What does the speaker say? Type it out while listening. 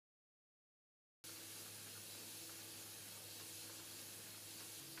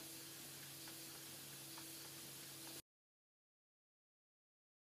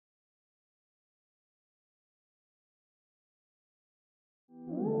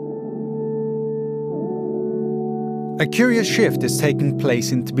A curious shift is taking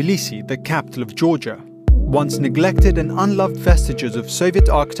place in Tbilisi, the capital of Georgia. Once neglected and unloved vestiges of Soviet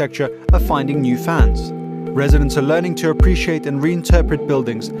architecture are finding new fans. Residents are learning to appreciate and reinterpret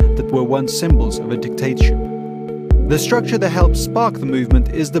buildings that were once symbols of a dictatorship. The structure that helped spark the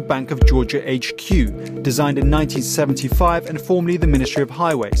movement is the Bank of Georgia HQ, designed in 1975 and formerly the Ministry of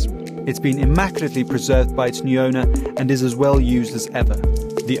Highways. It's been immaculately preserved by its new owner and is as well used as ever.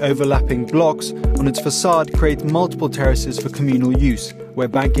 The overlapping blocks on its facade create multiple terraces for communal use, where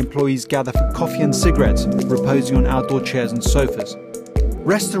bank employees gather for coffee and cigarettes, reposing on outdoor chairs and sofas.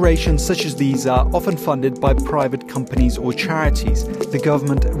 Restorations such as these are often funded by private companies or charities. The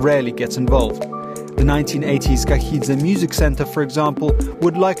government rarely gets involved. The 1980s Kakhidze Music Center, for example,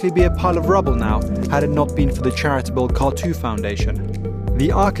 would likely be a pile of rubble now, had it not been for the charitable Car2 Foundation.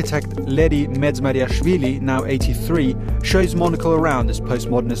 The architect Ledi Medzmariashvili, now 83, shows Monocle around this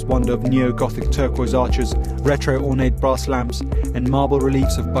postmodernist wonder of neo-Gothic turquoise arches, retro ornate brass lamps, and marble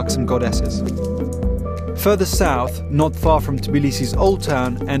reliefs of buxom goddesses. Further south, not far from Tbilisi's Old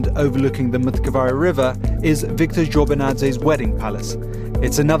Town and overlooking the Mtkvari River, is Viktor Jorbenadze's Wedding Palace.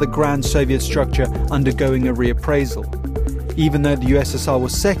 It's another grand Soviet structure undergoing a reappraisal. Even though the USSR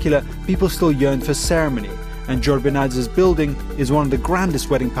was secular, people still yearned for ceremony, and Jorbenadze's building is one of the grandest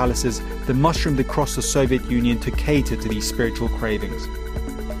wedding palaces that mushroomed across the Soviet Union to cater to these spiritual cravings.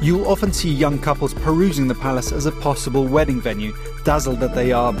 You'll often see young couples perusing the palace as a possible wedding venue, dazzled that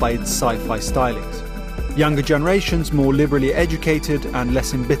they are by its sci-fi stylings. Younger generations, more liberally educated and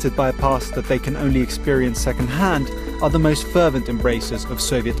less embittered by a past that they can only experience second-hand, are the most fervent embracers of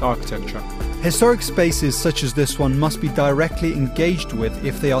Soviet architecture. Historic spaces such as this one must be directly engaged with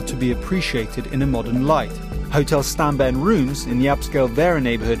if they are to be appreciated in a modern light. Hotel Stambain rooms in the upscale Vera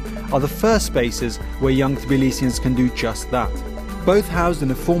neighborhood are the first spaces where young Tbilisians can do just that. Both housed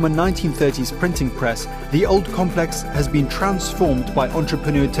in a former 1930s printing press, the old complex has been transformed by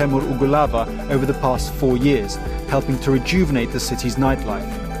entrepreneur Temur Ugulava over the past 4 years, helping to rejuvenate the city's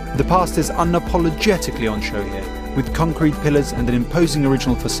nightlife. The past is unapologetically on show here, with concrete pillars and an imposing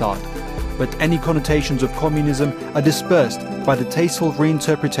original facade. But any connotations of communism are dispersed by the tasteful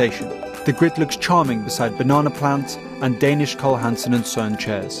reinterpretation. The grit looks charming beside banana plants and Danish Carl Hansen and Son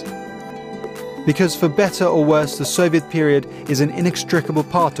chairs. Because for better or worse, the Soviet period is an inextricable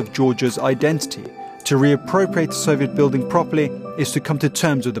part of Georgia's identity. To reappropriate the Soviet building properly is to come to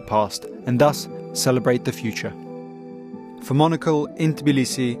terms with the past and thus celebrate the future. For Monocle in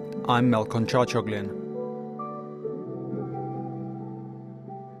Tbilisi, I'm Melkon Charchoglian.